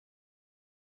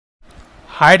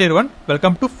Hi everyone,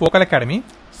 welcome to Focal Academy.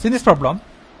 See this problem.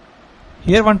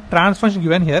 Here one transfer function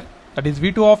given here, that is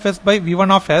V2 of s by V1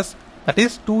 of s, that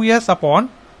is 2s upon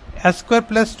s square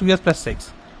plus 2s plus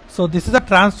 6. So this is a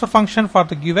transfer function for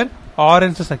the given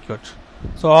RLC circuit.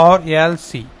 So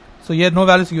RLC. So here no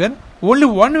value is given, only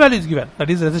one value is given, that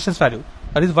is resistance value,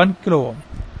 that is 1 kilo ohm.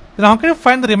 Then how can you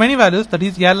find the remaining values, that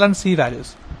is L and C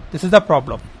values? This is the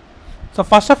problem. So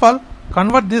first of all,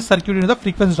 convert this circuit into the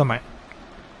frequency domain.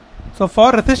 So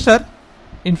for resistor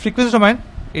in frequency domain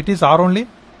it is R only.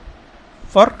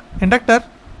 For inductor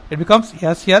it becomes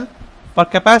SL. For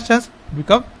capacitance it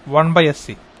becomes 1 by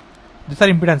SC. These are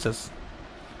impedances.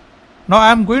 Now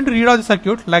I am going to read out the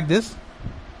circuit like this.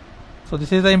 So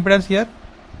this is the impedance here.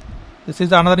 This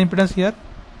is another impedance here.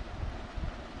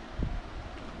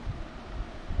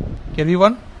 Here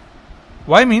V1.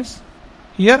 Y means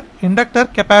here inductor,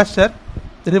 capacitor,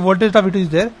 there is voltage of V2 is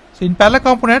there. So in parallel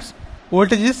components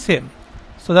voltage is same.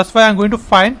 So that's why I am going to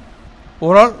find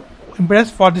overall impedance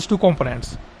for these two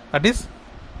components, that is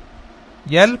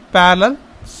L parallel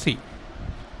C.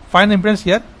 Find the impedance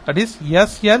here, that is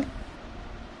SL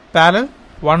parallel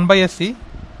 1 by SC.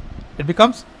 It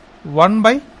becomes 1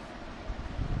 by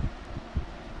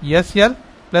SL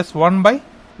plus 1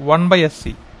 by SC.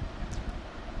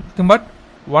 Nothing but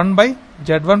 1 by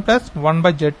Z1 plus 1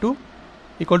 by Z2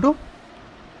 equal to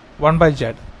 1 by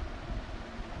Z.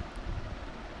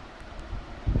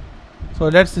 So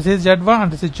this is Z1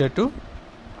 and this is Z2.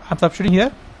 I am substituting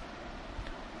here.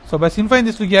 So by simplifying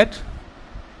this we get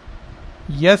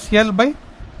SL by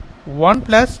 1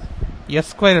 plus S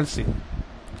square LC.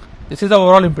 This is the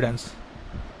overall impedance.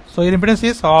 So here impedance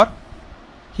is R.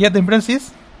 Here the impedance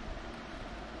is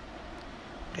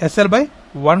SL by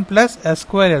 1 plus S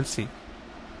square LC.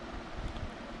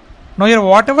 Now here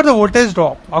whatever the voltage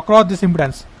drop across this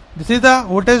impedance, this is the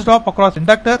voltage drop across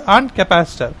inductor and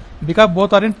capacitor because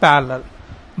both are in parallel.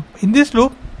 In this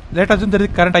loop, let us assume that the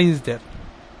current I is there.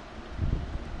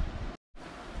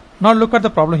 Now look at the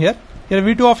problem here. Here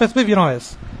V2 of s by V1 of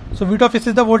s. So V2 of s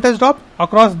is the voltage drop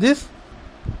across this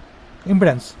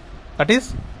impedance. That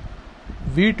is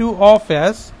V2 of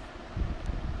s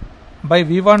by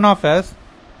V1 of s.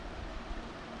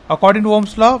 According to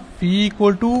Ohm's law, V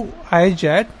equal to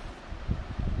IZ.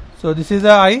 So this is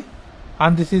the I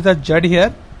and this is the Z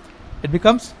here. It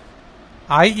becomes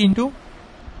I into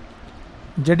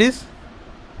Z is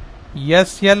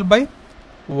SL by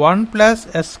 1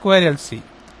 plus S square LC.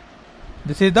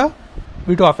 This is the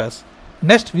V2 of s.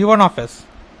 Next V1 of s.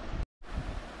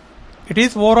 It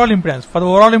is overall impedance. For the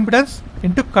overall impedance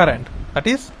into current, that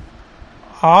is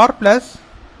R plus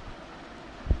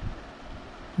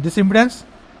this impedance,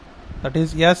 that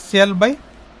is SL by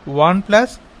 1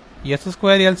 plus S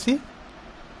square LC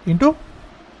into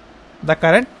the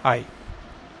current I.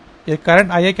 Here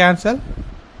current IA cancel.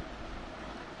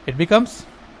 It becomes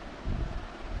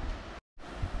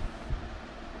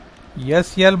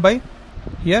SL by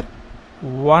here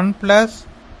 1 plus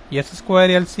S square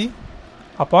LC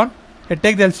upon, let's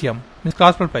take the LCM, means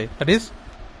cross multiply, that is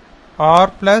R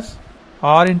plus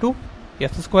R into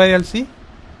S square LC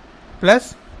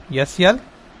plus SL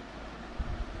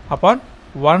upon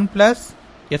 1 plus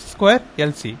S square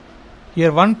LC.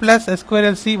 Here 1 plus S square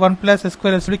LC, 1 plus S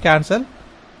square LC will cancel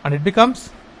and it becomes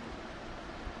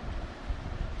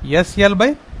SL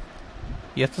by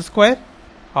S square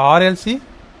RLC.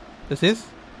 This is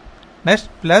next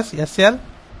plus SL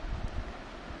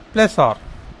plus R.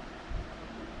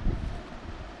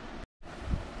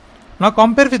 Now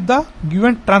compare with the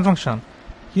given transfer function.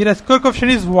 Here S square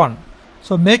coefficient is 1.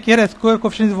 So make here S square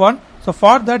coefficient is 1. So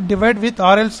for that divide with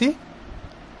RLC,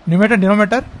 numerator and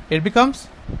denominator, it becomes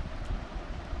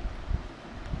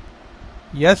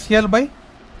SL by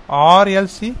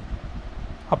RLC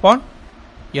upon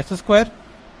S square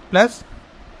plus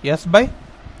S by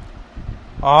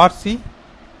RC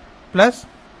plus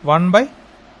 1 by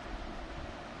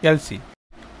LC.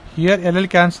 Here LL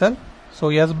cancel, so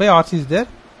S by RC is there.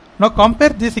 Now compare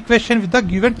this equation with the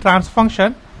given transfer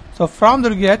function. So from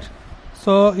the get,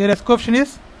 so here S coefficient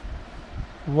is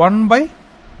 1 by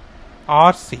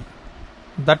RC,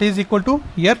 that is equal to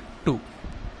here 2.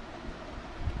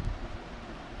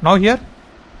 Now here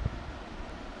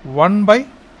 1 by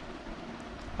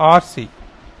RC,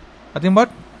 nothing but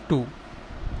 2.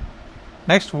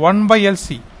 Next 1 by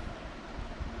LC,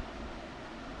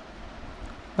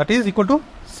 that is equal to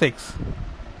 6.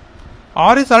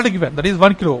 R is already given, that is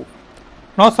 1 kilo ohm.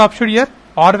 Now substitute here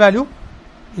R value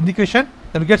in the equation,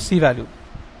 then we get C value.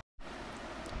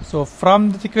 So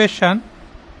from this equation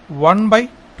 1 by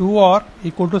 2R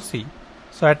equal to C.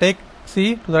 So I take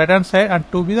C to the right hand side and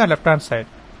 2 be the left hand side.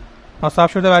 Now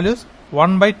substitute the values.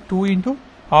 1 by 2 into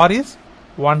R is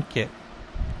 1K.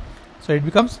 So it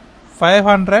becomes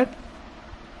 500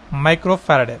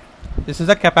 microfarad. This is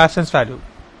the capacitance value.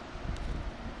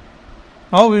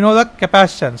 Now we know the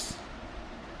capacitance.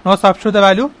 Now substitute the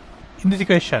value in this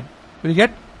equation. We will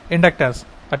get inductance,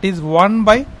 that is 1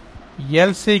 by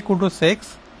LC equal to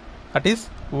 6, that is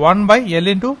 1 by L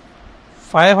into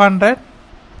 500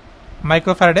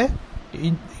 microfarad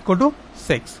equal to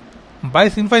 6. By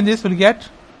simplifying this, we will get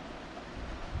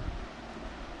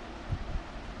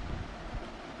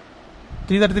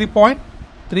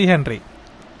 333.3 Henry.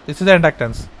 This is the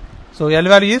inductance. So L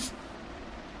value is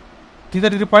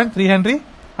 333.3 Henry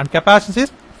and capacitance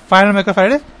is 500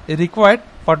 microfarad is required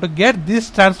for to get this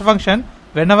transfer function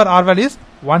whenever R value is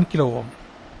 1 kilo ohm.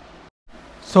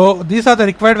 So these are the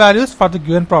required values for the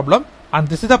given problem, and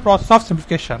this is the process of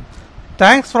simplification.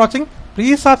 Thanks for watching.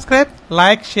 Please subscribe,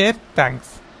 like, share.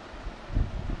 Thanks.